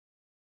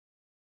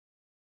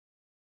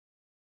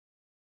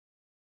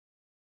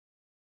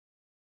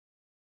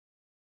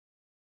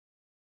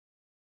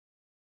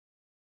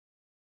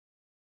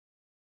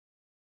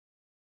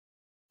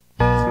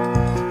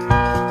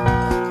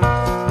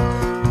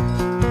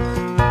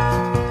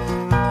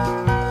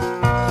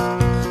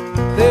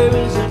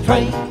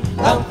train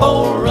bound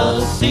for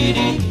a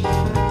city,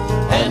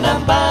 and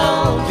I'm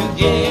bound to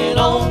get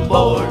on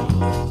board.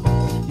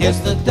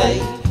 Yes, the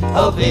day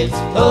of its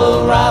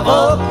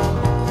arrival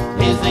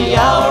is the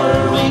hour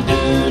we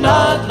do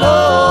not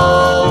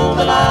know,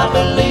 but I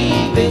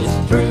believe it's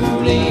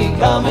truly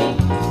coming,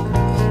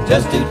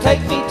 just to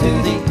take me to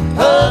the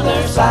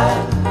other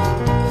side.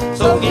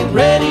 So get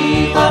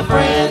ready, my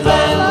friends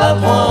and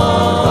loved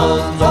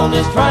ones, on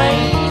this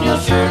train you'll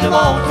surely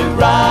want to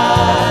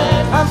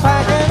ride. I'm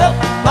packing up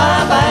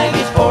my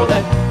baggage for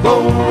that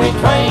glory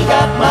train,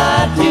 got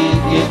my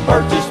ticket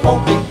purchased,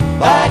 won't be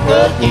back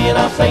again.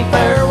 I'll say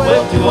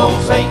farewell to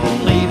old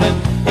Satan, leaving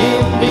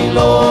him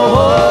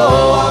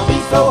below. I'll be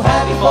so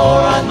happy, for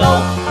I know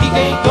he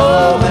can't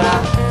go, and I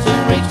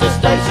soon reach the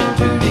station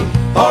to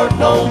depart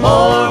no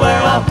more,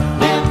 where I'll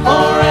live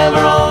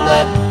forever on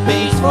that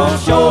peaceful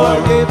shore.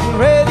 Getting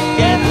ready,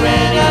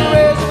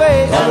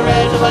 got a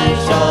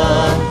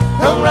reservation,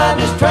 come ride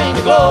this train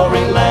to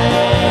Gloryland.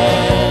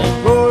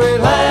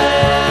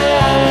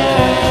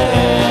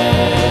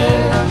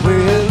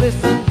 Well,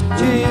 listen,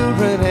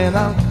 children, and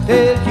I'll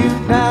tell you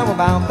now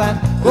about that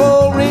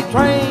glory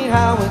train,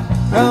 how it's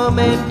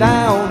coming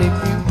down. If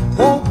you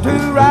want to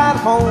ride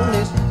upon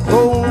this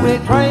glory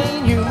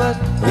train, you must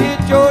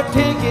get your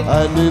ticket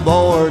and be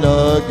born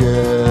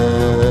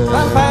again.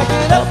 I'm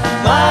packing up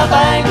my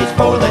baggage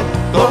for that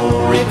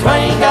glory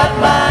train, got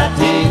my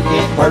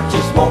ticket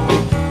purchased, won't be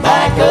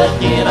back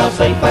again. I'll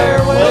say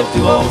farewell to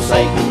old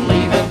Satan,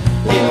 leaving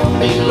him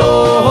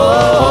below.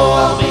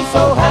 I'll be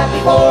so happy,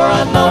 for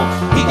I know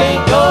he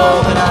can't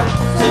go, and I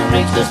soon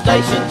reach the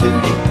station to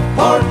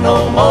depart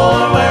no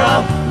more, where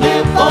I'll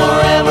live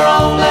forever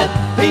on that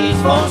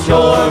peaceful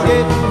shore.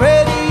 Getting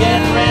ready,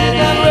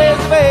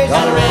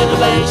 got a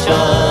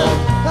reservation,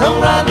 come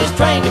ride this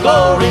train to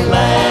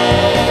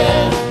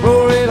Gloryland.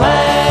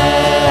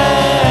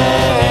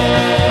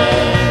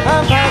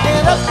 I'm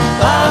packing up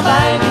my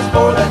baggage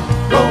for that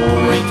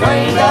glory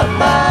train, got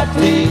my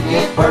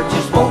ticket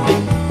purchased, won't be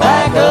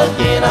back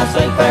again. I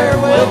say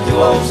farewell to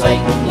old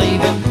Satan,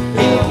 leaving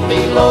him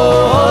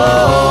below.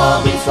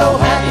 I'll be so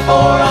happy,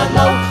 for I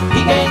know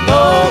he can't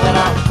go, and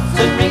I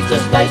soon reach the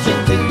station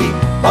to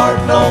depart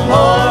no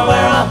more,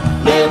 where I'll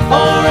live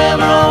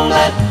forever on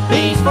that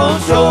peaceful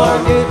shore.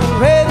 Getting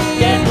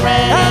ready,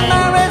 got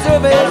my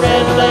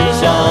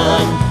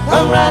reservation,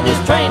 come ride this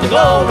train to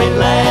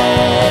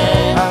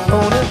Gloryland. I'm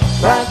gonna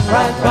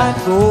ride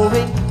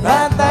glory,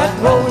 ride that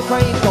glory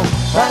train, go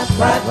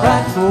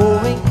ride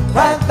glory,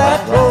 ride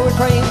that glory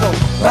train, go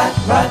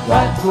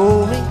ride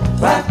glory,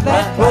 ride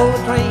that glory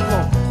train, go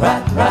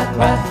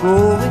ride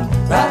glory,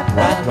 ride.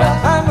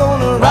 I'm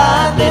gonna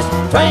ride this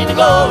train to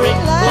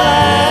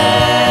Gloryland.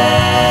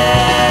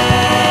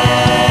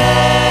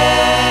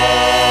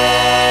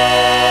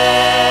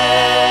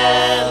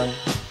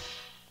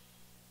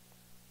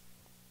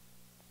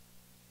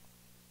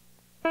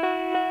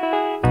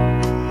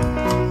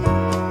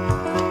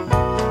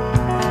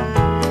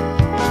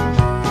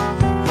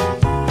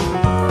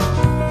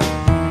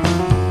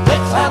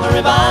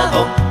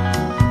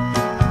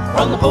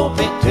 From the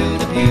pulpit to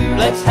the pew,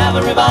 let's have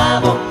a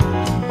revival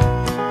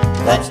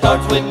that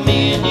starts with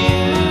me and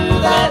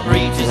you, that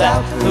reaches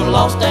out to a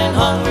lost and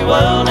hungry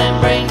world and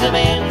brings them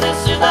in.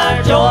 This is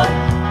our joy,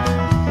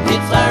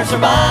 it's our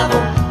survival.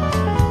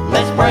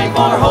 Let's pray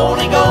for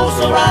Holy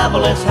Ghost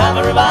arrival. Let's have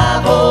a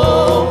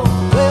revival.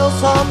 Well,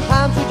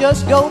 sometimes we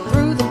just go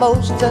through the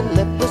motions and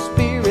let the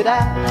Spirit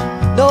out.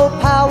 No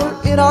power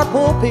in our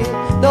pulpit,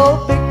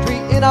 no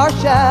victory in our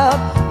shout,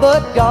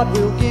 but God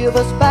will give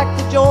us back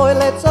the joy.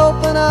 Let's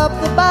open up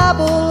the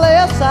Bible, lay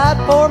aside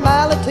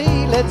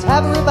formality. Let's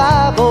have a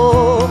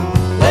revival.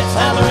 Let's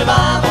have a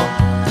revival.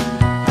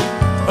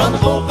 From the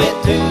pulpit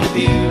to the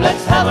pew,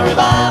 let's have a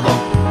revival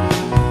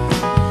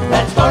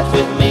that starts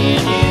with me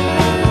and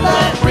you,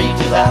 that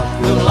reaches out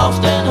to a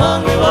lost and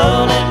hungry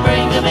world and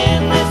brings them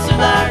in. This is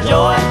our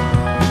joy,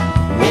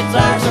 it's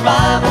our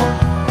survival.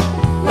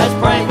 Let's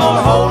pray for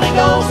Holy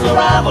Ghost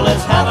arrival.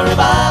 Let's have a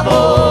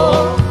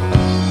revival.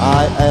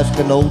 I asked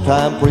an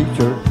old-time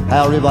preacher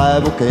how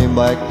revival came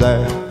back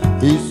there.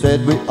 He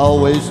said we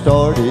always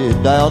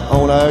started down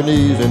on our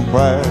knees in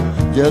prayer.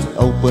 Just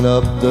open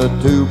up the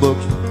two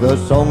books, the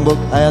songbook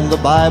and the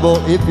Bible.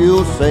 If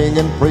you'll sing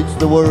and preach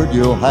the word,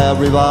 you'll have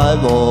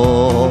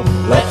revival.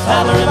 Let's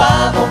have a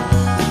revival.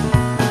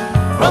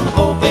 From the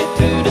pulpit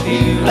to the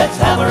pew, let's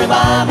have a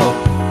revival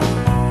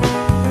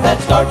that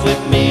starts with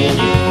me and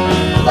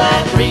you,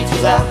 that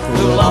reaches out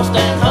to a lost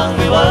and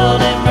hungry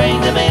world and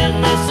brings them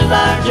in. This is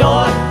our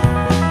joy,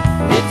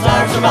 it's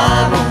our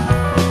survival.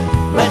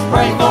 Let's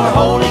pray for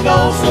Holy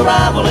Ghost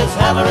arrival. Let's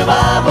have a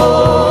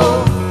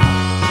revival.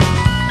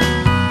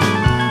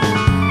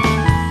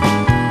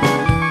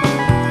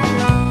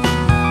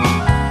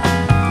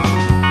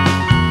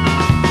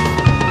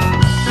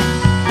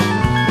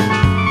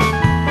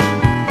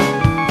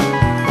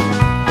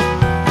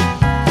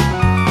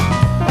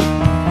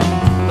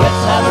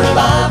 Let's have a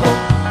revival.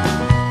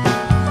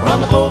 From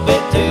the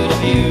pulpit to the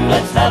pew,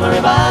 let's have a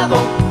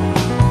revival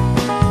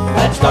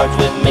that starts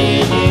with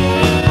me and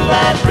you,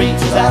 that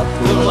reaches out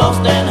to a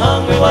lost and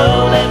hungry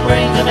world and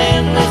brings them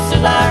in. This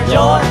is our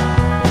joy,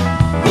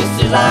 this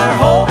is our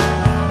hope,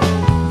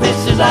 this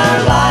is our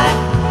life,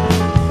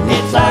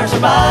 it's our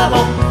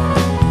survival.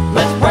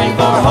 Let's pray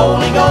for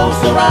Holy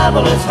Ghost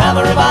arrival. Let's have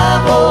a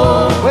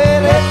revival. Well,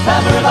 let's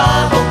have a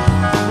revival.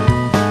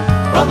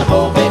 From the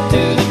pulpit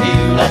to the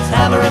pew, let's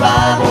have a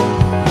revival.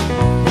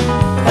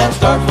 That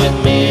starts with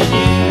me and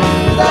you,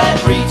 that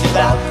reaches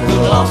out to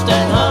a lost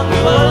and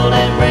hungry world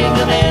and brings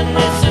them in.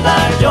 This is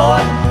our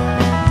joy,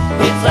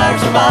 it's our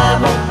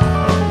survival.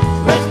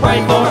 Let's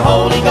pray for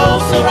Holy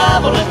Ghost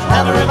arrival. Let's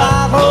have a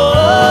revival.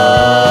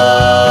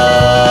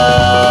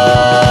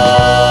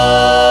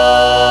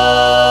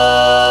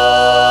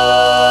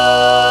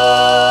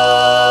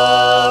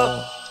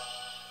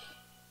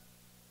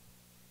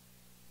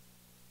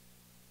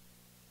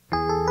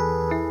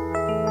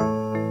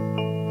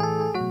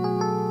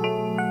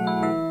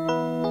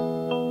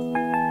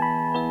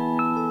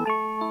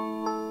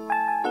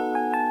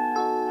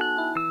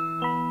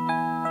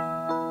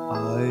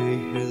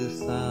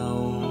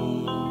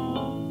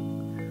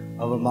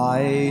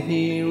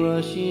 Mighty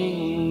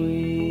rushing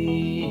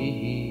wind,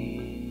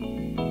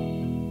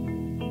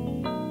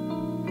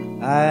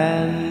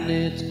 and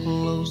it's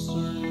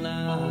closer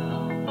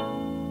now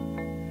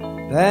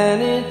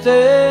than it's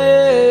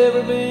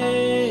ever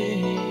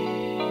been.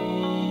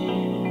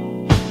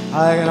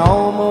 I can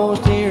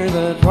almost hear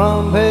the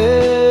trumpet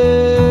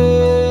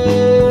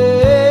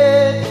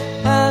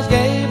as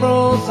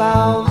Gabriel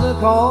sounds the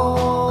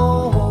call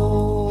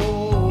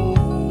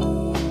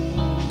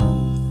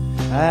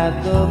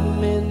at the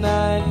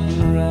midnight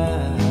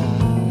cry.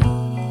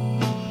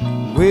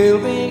 We'll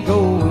be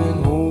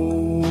going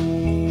home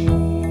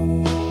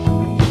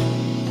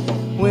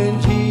when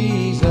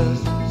Jesus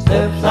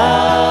steps out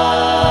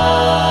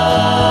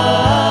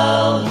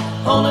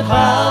on a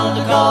cloud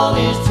to call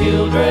his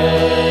children.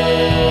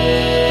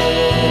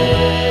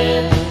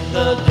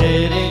 The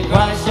dead in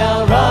Christ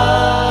shall rise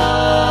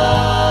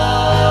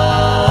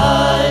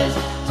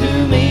to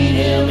meet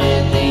him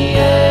in the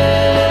air.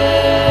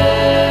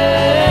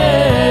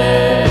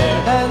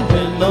 And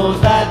then those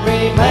that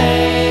remain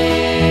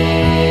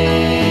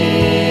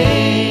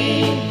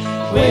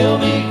will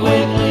be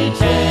quickly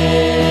changed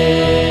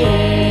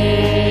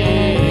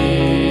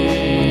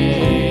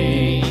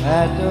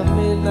at the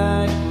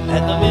midnight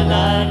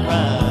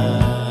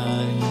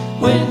cry,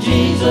 when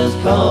Jesus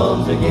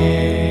comes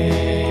again.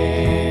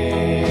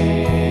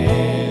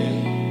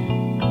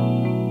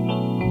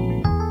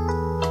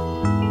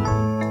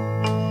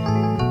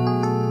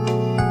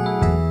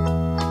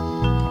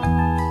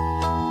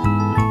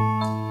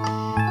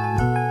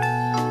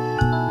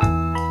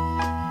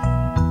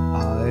 I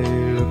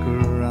look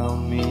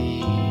around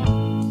me,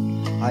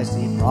 I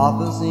see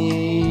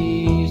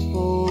prophecies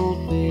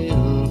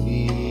fulfilled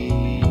here,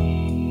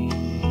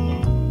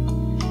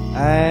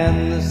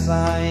 and the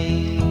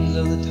signs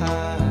of the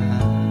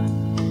time,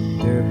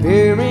 they're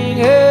appearing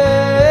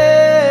everywhere.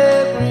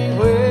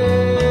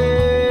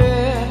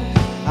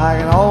 I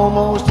can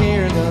almost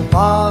hear the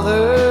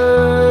Father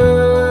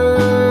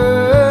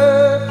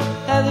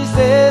as he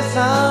says,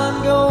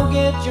 son, go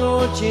get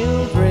your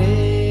children.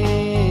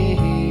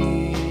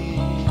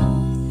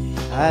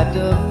 At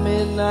the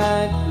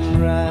midnight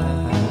cry,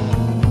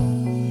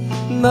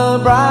 the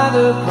bride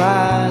of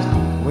Christ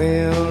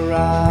will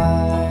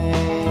rise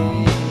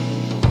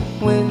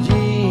when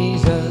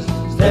Jesus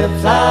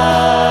steps out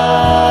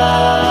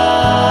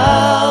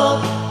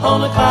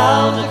on the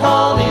cloud to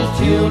call his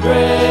children.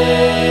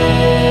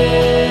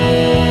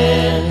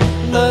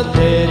 The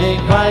dead in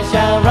Christ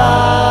shall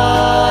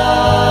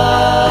rise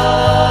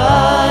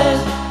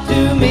to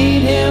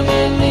meet him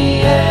in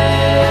the air.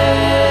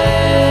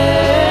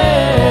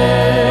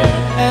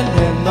 And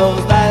then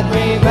those that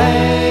remain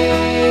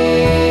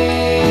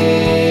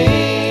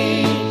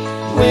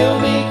will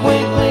be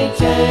quickly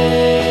changed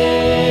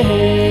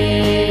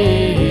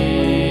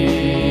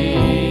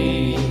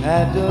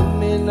at the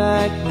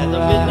midnight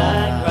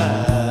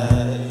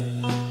cry,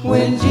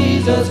 when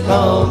Jesus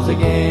comes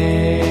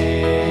again.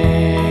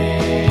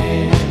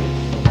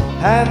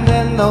 And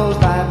then those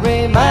that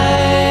remain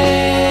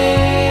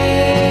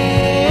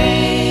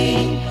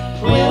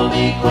will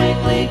be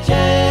quickly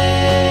changed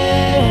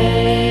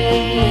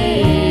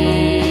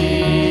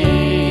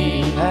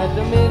at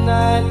the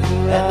midnight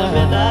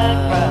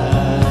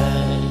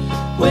cry,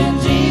 when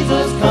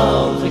Jesus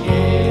comes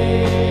again.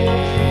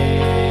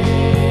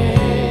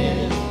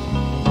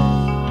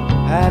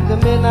 At the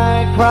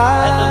midnight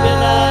cry,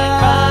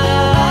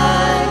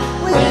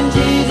 when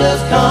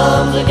Jesus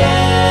comes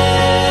again.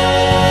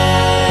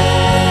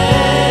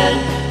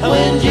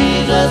 When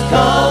Jesus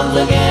comes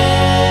again.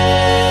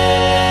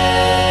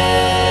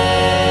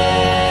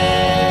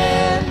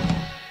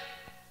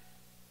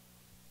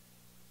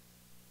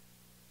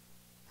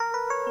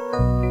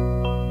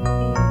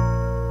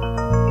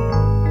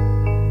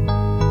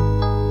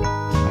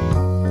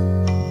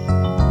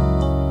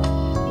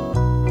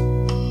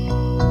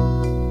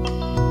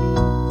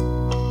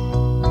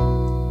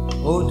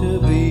 Oh, to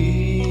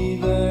be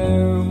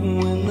there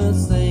when the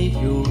Savior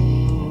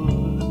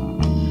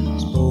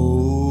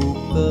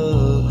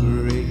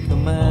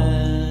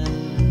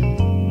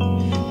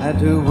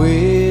to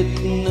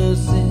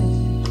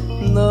witnessing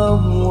the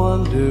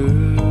wonder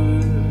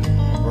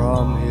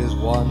from his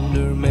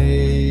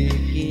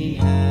wonder-making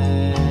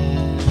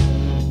hand.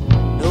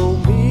 No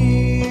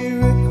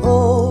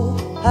miracle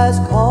has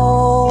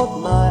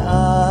caught my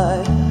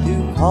eye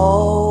to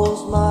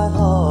cause my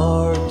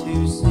heart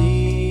to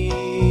see,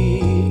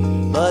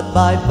 but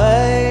by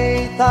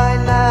faith I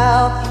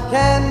now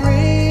can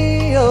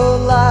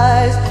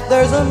realize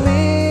there's a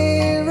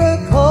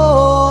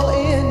miracle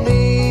in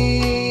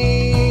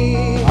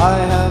me. I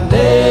have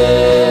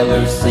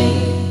Never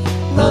seen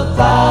the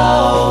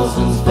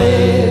thousands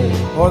fed,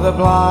 or the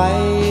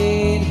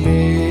blind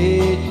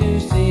made to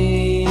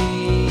see.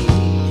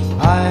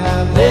 I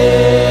have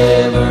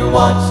never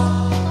watched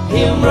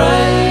him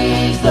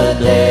raise the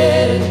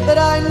dead, but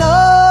I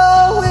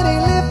know when he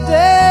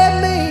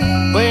lifted me.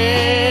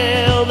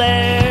 well,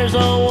 there's a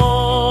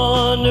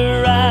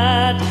wonder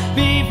right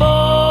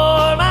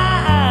before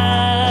my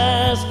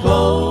eyes,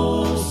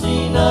 close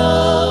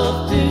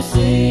enough to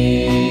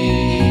see.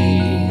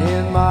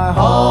 In my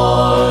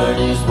Heart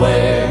is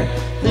where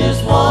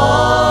this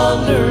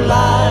wonder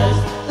lies.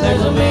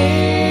 There's a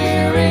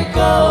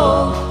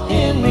miracle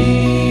in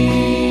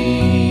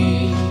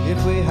me.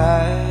 if we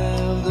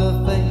have the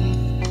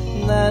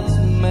faith that's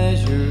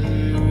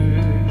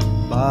measured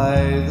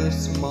by the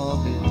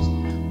smallest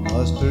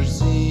mustard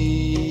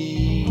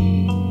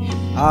seed,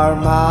 our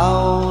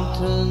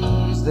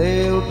mountains,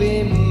 they'll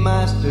be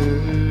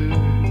mastered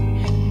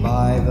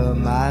by the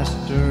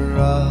master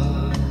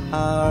of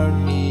our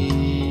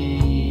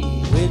need.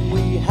 When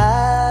we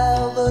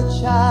have a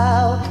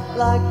child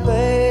like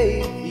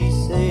faith, he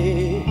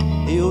said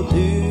he'll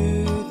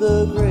do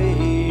the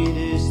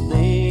greatest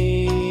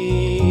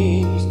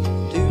things,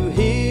 to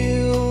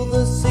heal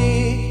the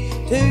sick,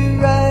 to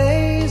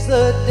raise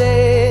the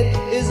dead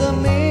is a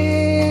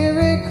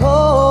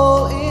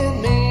miracle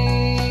in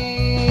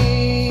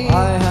me.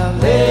 I have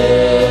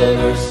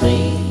Never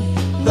seen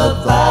the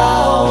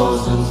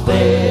thousands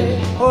fed,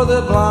 for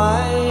the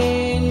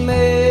blind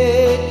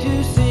made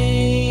to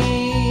see.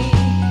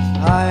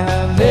 I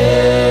have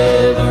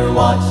never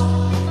watched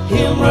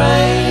him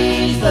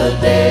raise the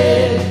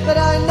dead, but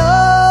I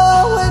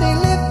know when he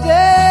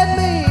lifted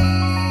me.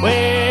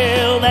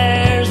 well,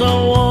 there's a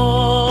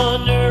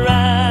wonder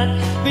right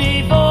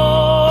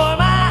before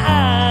my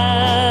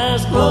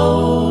eyes,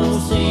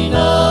 close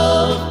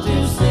enough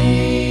to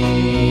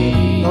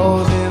see.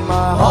 Those in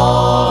my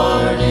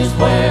Heart is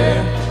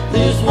where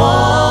this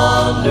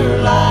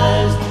wonder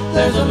lies.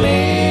 There's a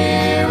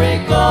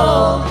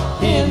miracle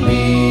in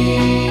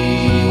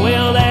me.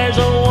 Well, there's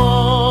a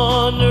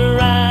wonder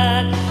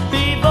right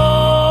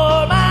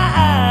before my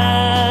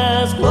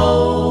eyes,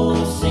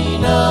 close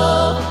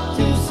enough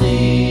to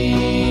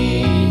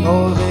see.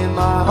 Those in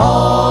my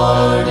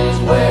Heart is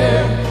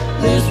where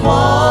this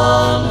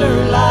wonder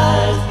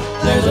lies.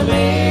 There's a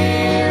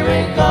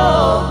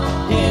miracle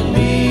in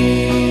me.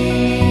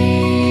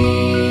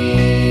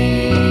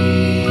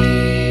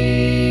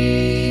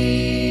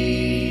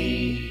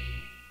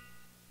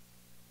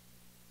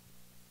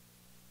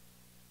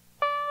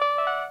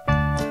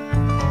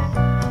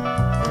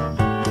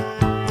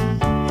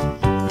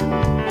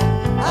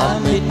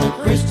 I'm in a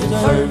Christian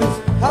service,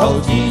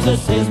 oh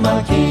Jesus is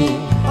my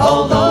King.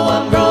 Although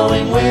I'm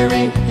growing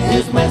weary,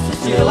 His message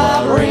still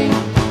I bring.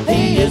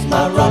 He is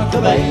my rock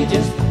of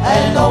ages,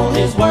 and on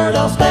His word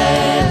I'll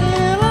stand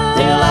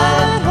till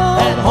I'm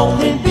at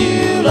home in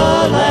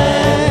Beulah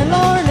land.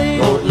 Lord,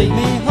 lead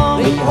me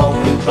home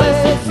to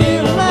blessed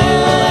Beulah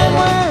land,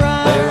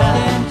 where I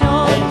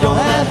enjoy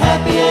that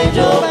happy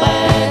angel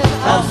band.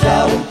 I'll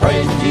shout and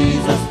praise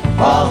Jesus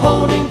while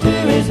holding to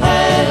His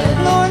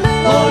hand. Lord,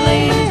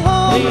 lead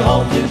me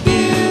home to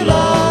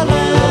Beulah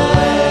land.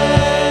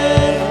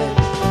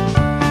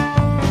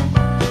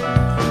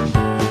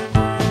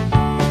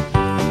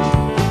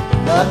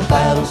 The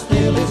battle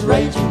still is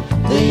raging,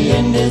 the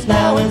end is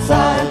now in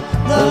sight.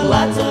 The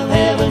lights of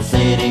heaven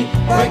city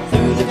break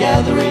through the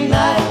gathering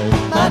night.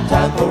 My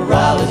time for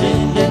trial is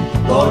ended,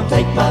 Lord,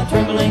 take my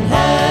trembling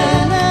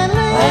hand and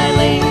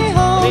lead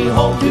me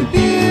home to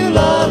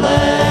Beulah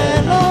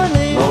land. Lord,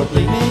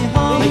 lead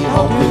me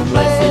home to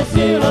blessed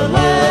Beulah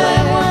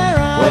land,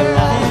 where I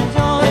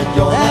enjoy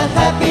that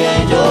happy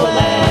angel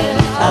band.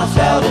 I'll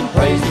shout and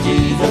praise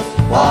Jesus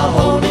while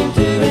holding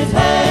to His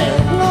hand.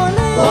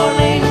 Lord,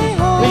 lead me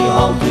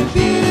home to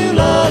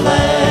Beulah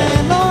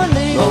land. Lord,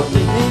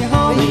 lead me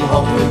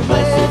home to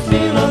blessed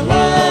Beulah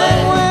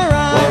land,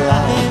 where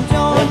I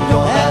enjoy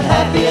that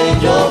happy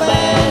angel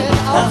band.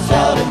 I'll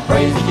shout and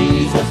praise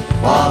Jesus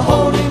while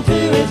holding to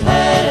His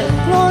hand.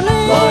 Lord,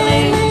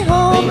 lead me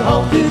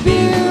home to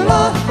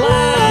Beulah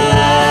land.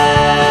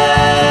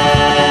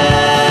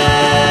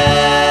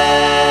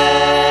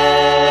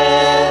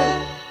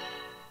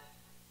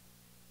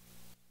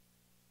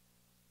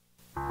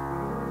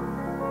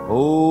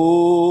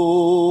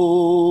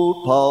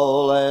 Old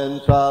Paul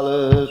and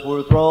Silas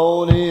were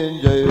thrown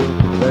in jail.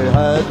 They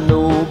had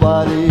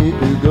nobody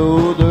to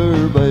go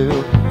their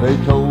bail. They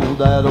told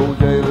that old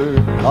jailer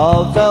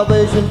of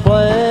salvation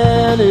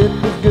plan. It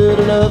was good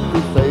enough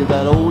to save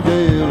that old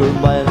jailer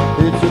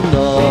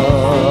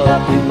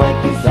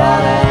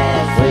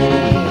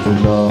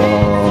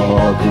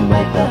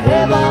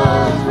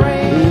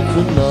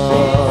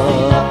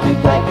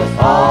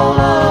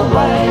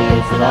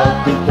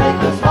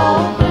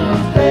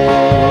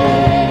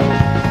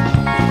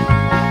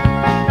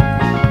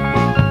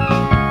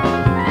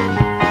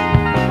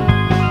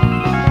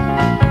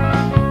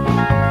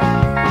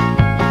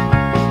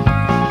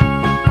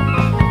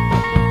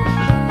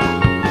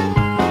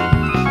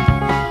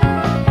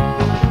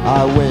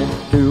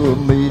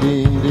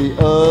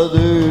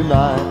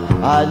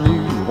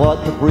what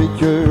the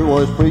preacher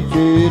was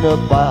preaching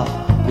about.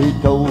 He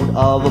told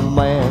of a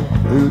man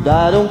who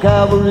died on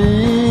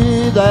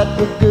Calvary that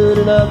was good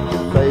enough to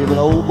save an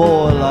old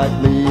boy like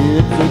me.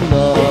 It's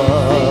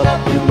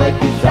enough to make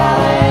you shout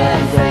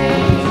and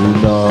sing. It's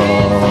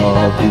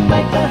enough to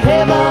make the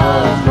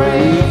heavens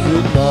ring.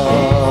 It's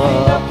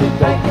enough to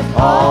take us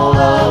all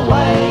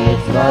away.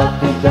 It's enough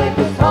to take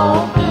us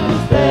home to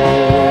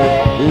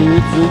stay.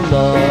 It's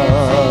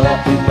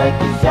enough to make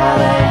you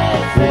shout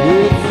and sing.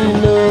 It's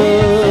enough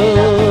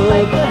to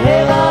make the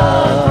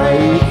heavens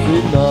ring.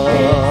 It's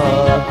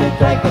enough to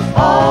take us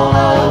all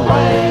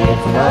away.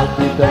 It's enough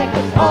to take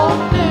us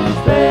home to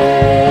stay.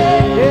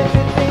 It's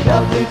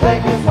enough to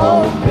take us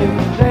home to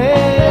stay.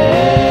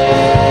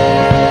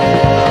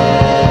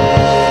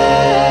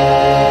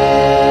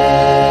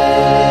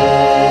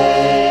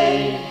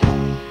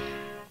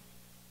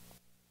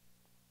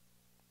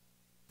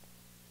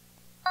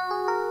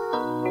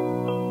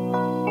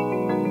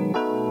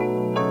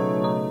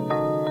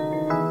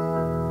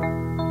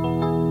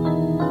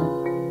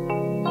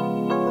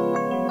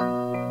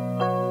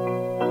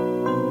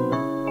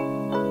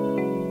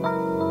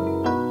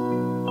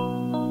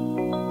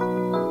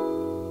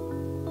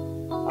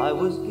 I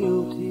was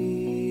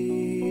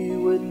guilty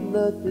with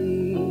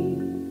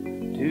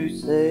nothing to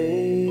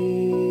say,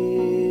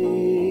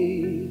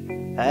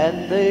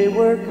 and they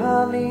were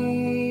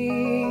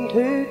coming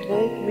to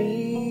take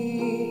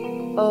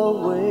me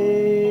away.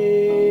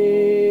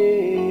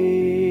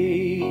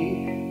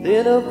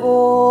 Then a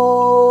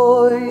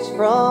voice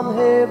from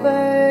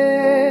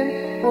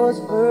heaven was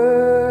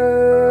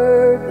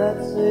heard that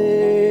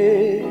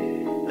said,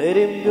 let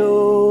him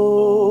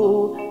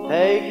go,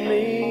 take me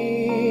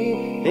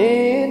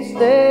instead.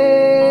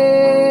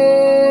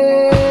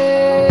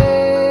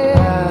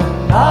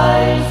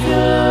 I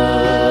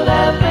should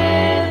have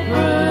been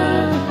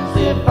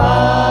crucified.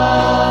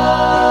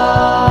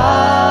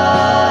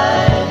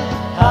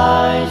 I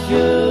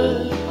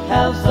should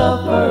have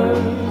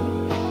suffered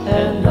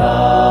and died.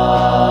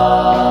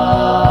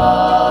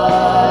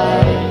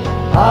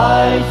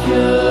 I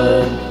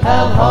should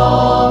have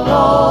hung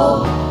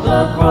on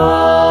the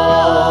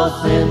cross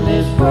in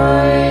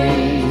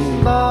disgrace.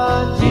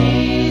 But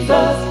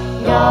Jesus,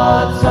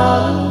 God's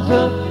Son,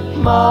 took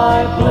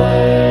my place.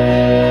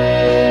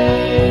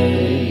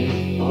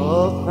 A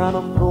crown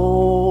of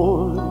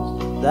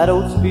thorns, that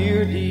old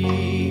spear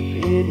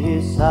deep in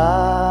his side,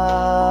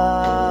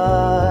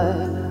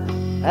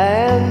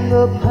 and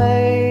the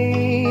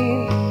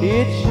pain,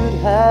 it should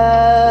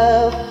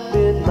have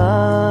been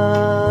mine.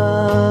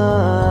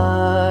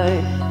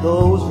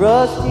 Those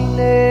rusty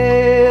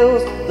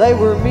nails, they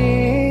were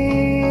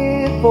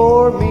meant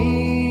for me.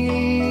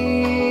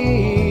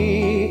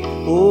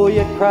 Oh,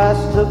 yeah,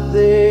 Christ took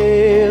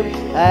them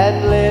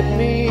and let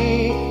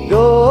me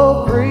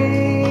go free.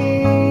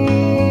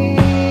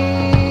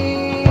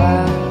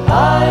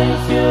 I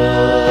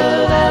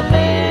should have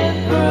been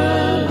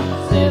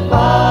crucified.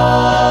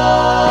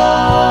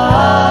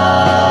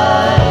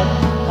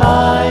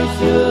 I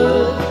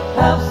should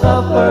have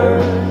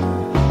suffered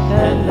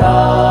and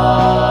died.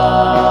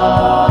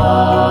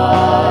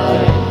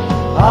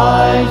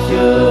 I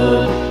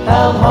should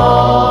have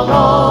hung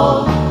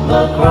on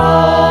the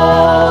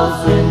cross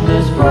in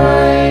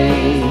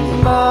disgrace.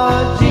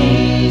 But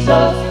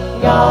Jesus,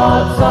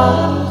 God's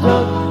Son,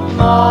 took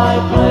my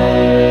place.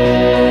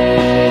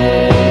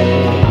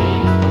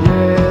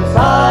 Yes, I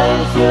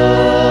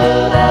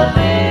should have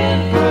been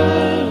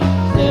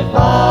crucified.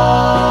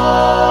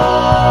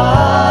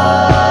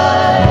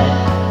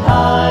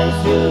 I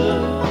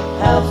should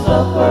have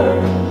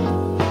suffered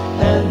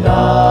and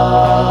died.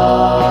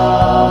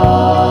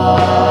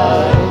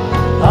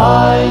 I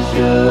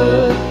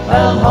should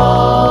have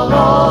hung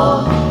on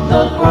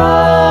the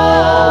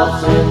cross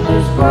in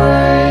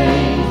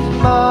disgrace.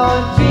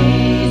 But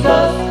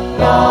Jesus,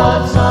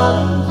 God's Son,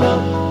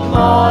 took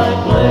my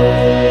place.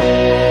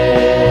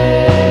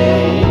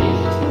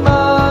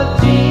 But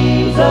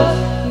Jesus,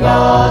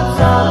 God's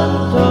Son,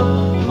 took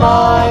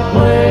my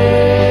place.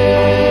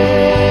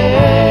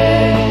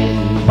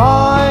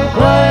 My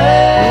place.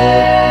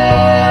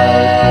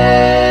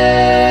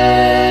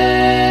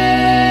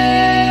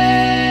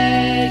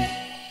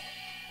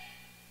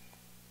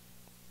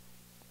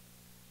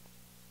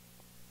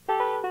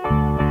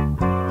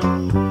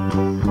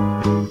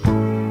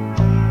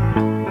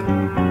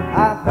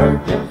 I've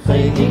heard them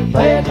sing, he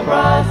paid the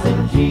price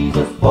and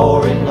Jesus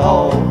bore it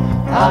all.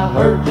 I've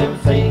heard them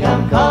sing,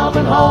 I'm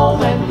coming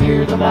home, and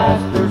hear the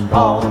Master's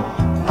call.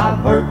 I've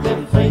heard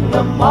them sing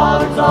the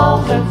modern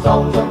songs and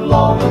songs of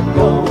long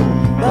ago.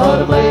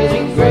 But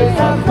Amazing Grace,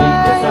 how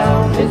sweet the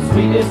sound, it's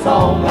sweetest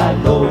song I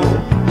know.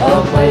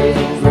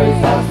 Amazing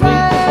Grace, how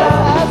sweet the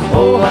sound,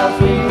 oh how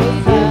sweet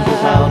is the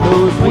sound.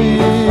 Oh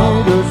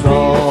sweetest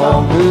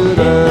song could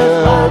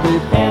ever be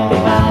found. And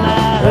behind I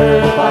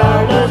heard a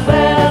fireless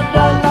lamp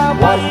done,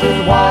 washed as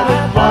white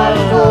as white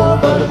as snow.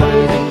 But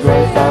Amazing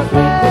Grace, how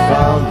sweet the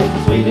sound, it's the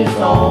sweetest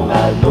song I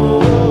know.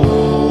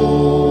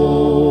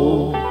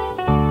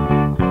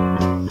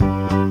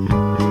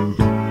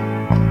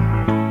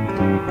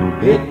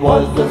 It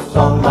was the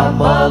song my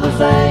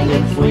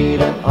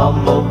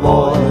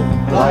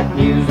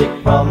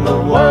from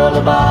the world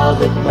above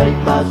that make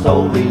my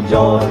soul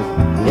rejoice.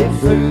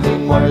 It's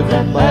soothing words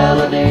and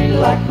melody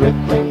like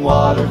rippling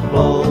waters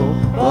flow.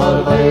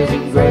 But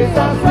amazing grace,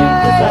 how sweet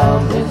the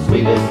sound, the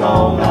sweetest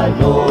song I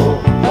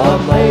know.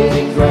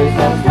 Amazing grace,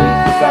 how sweet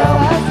the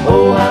sound,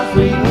 oh how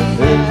sweet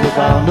is the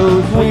sound. No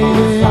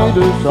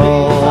sweeter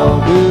song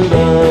could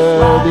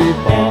ever be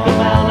found.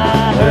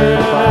 I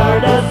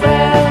heard a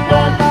sound,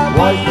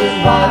 washed in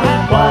white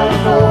and white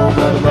and gold.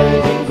 But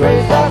amazing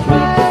grace, how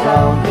sweet the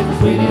sound, it's the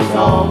sweetest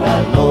song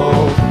I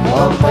know.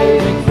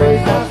 Amazing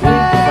grace, how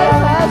sweet the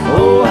sound,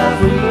 oh how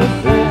sweet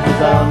is the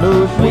sound. No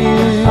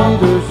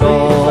sweeter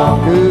song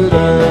could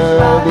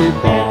ever be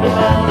found. I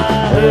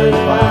heard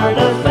a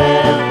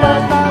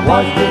sound,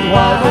 washed in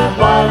white and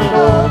white and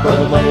gold. But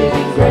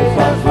amazing grace,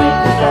 how sweet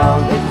the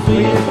sound, it's the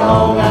sweetest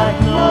song I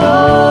know.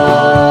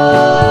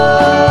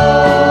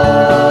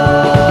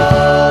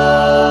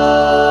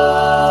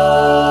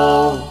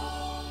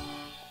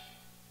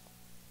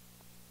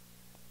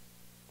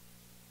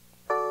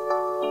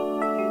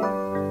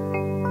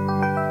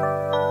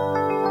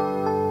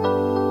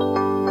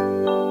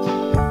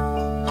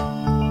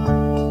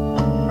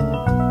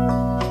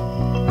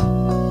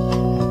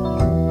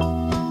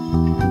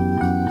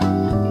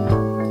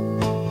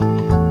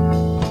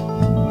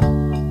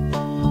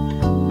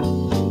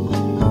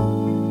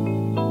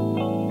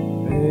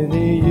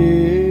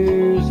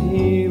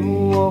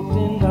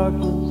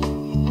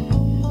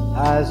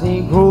 As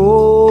he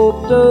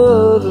groped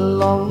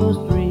along the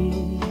street,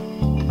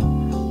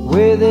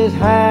 with his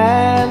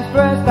hands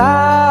stretched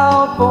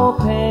out for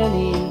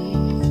pennies,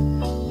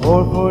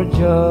 or for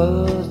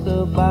just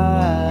a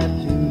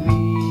bite to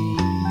eat.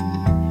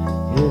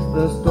 It's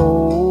the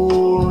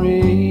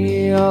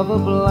story of a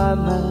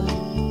blind man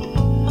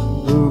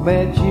who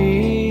met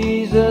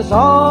Jesus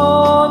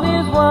on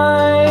his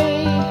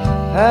way,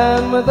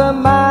 and with the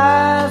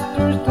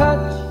master's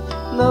touch,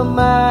 the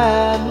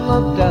man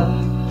looked up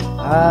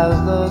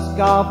as the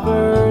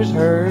scoffers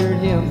heard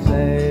him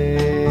say,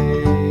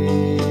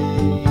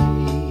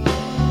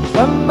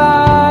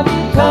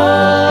 somebody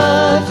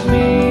touch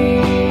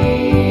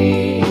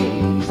me,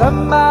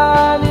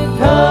 somebody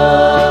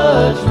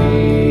touch me.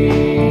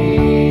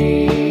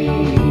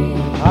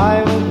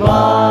 I was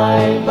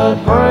blind but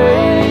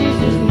praise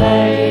his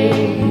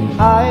name,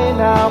 I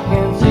now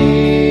can see.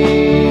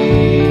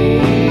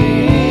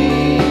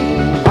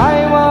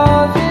 I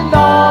was in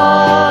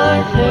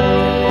darkness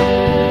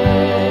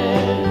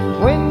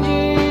when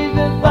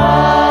Jesus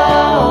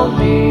found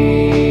me,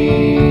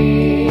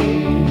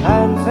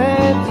 and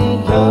since he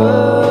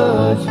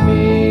touched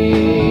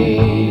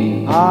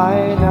me,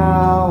 I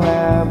now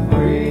am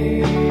free.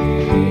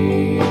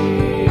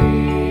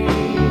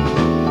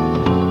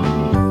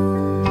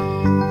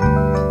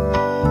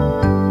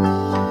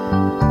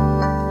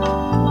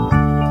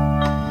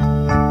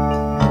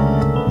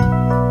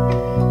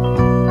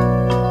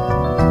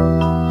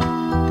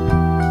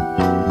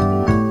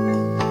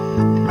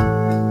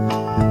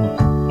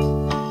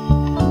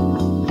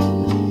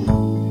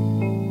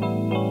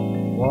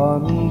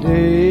 One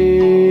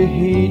day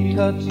he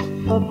touched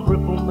a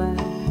crippled man,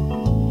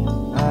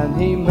 and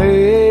he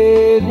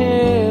made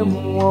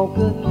him walk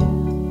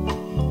again.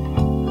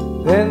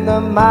 Then the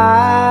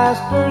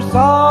master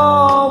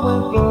saw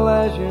with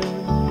pleasure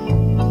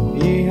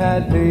he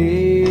had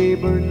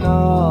labored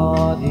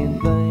not in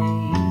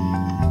vain.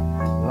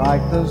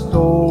 Like the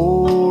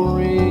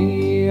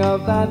story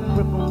of that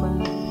crippled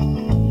man,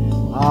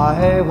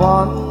 I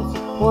once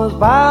was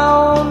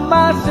bound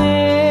by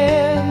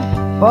sin,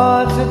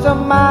 but since a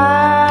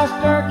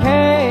master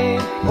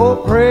came, oh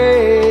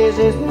praise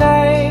his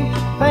name,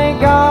 thank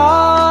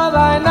God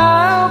I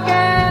now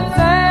can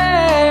say,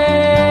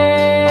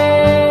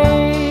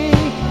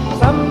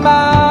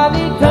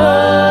 somebody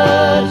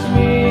touch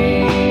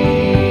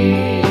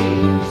me,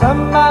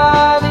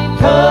 somebody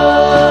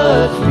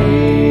touch me.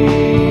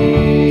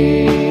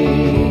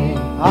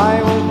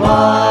 I was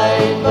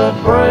blind but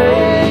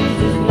praise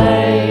his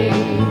name,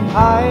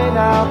 I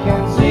now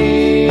can see.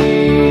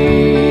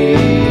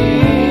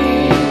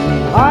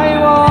 I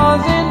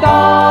was in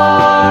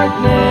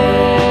darkness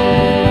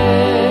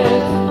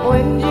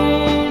when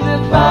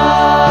Jesus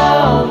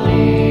found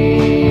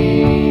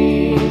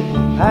me,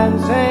 and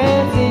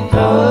since he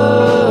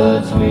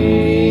touched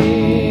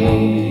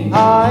me,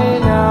 I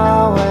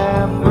now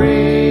am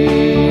free.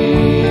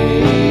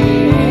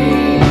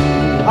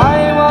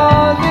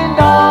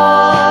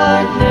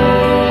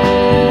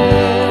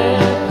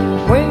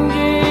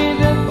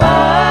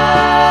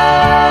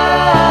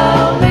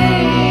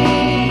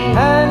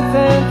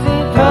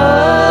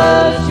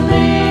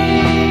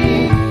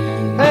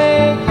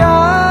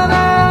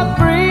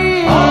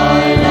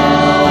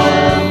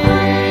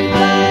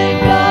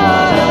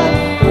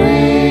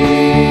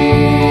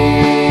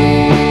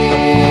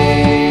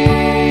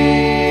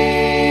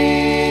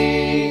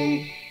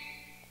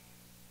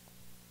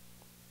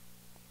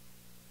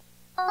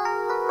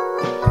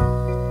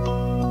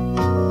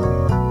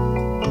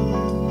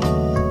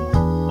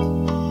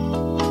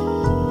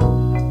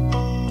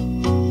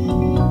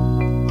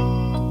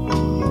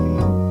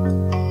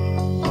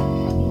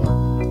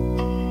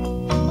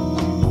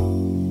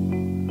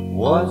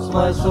 Once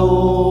my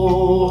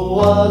soul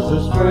was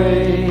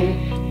astray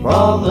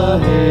from the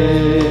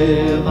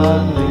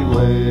heavenly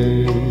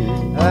way,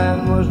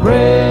 and was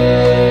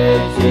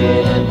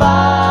wretched and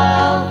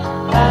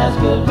vile as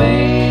could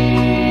be.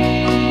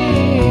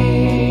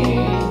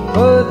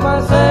 But my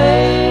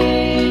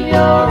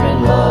Savior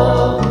in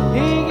love,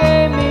 He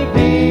gave me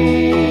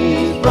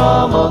peace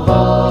from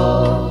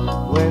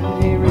above, when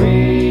He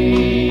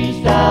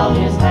reached down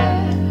His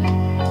hand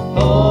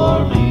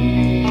for me.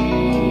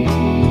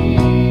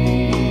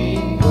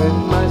 When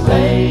my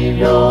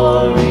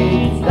Savior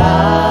reached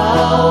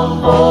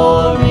down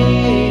for me,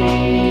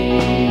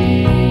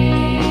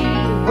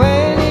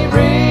 when He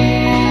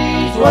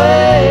reached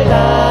way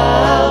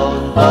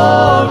down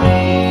for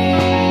me,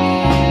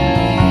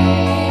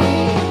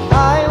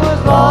 I was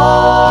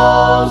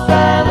lost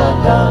and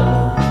undone,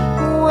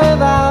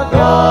 without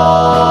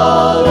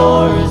God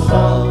or His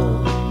Son,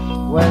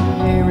 when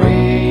He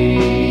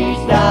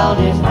reached down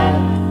His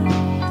hand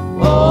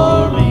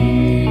for me.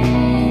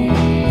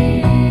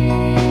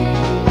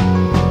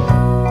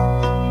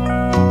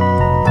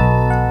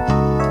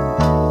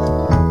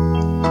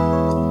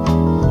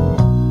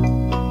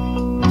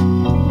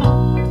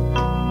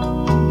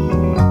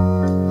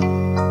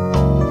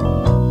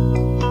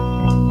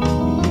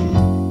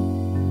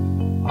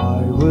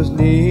 I was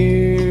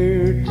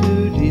near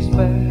to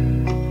despair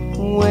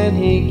when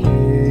He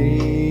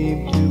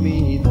came to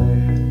me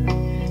there,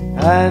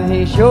 and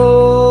He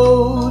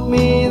showed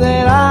me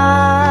that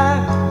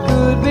I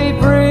could be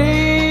free.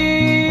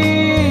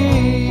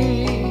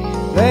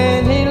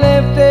 Then He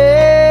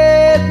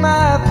lifted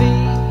my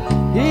feet,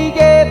 He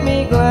gave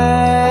me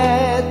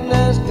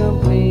gladness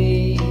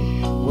complete,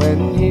 when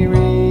He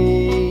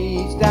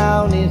reached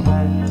down His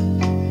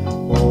hand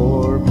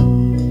for me.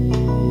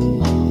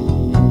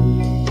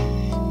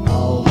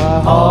 How my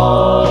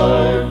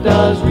heart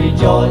does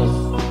rejoice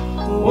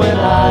when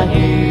I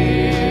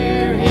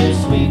hear His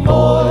sweet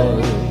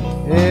voice.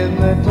 In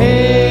the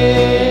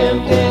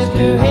tempest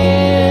to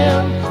Him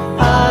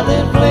I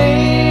then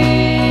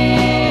flee,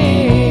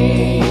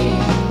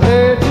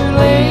 there to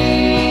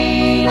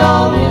lean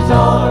on His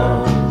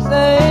arms,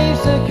 stay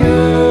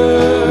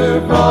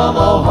secure from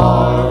all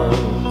harm,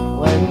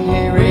 when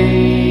He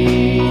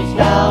reached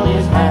down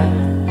His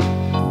hand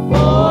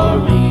for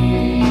me.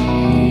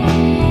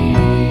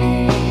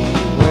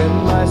 When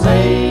my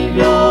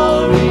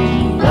Savior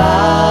reached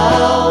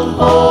down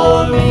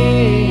for me,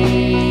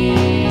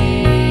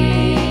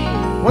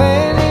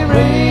 when He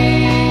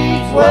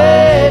reached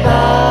way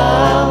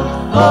down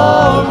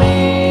for me,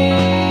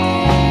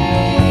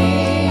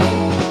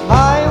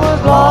 I was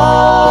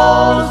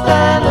lost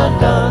and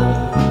undone,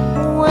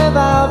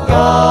 without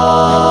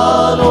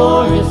God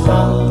or His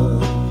Son,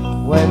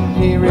 when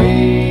He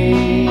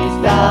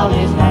reached down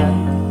His hand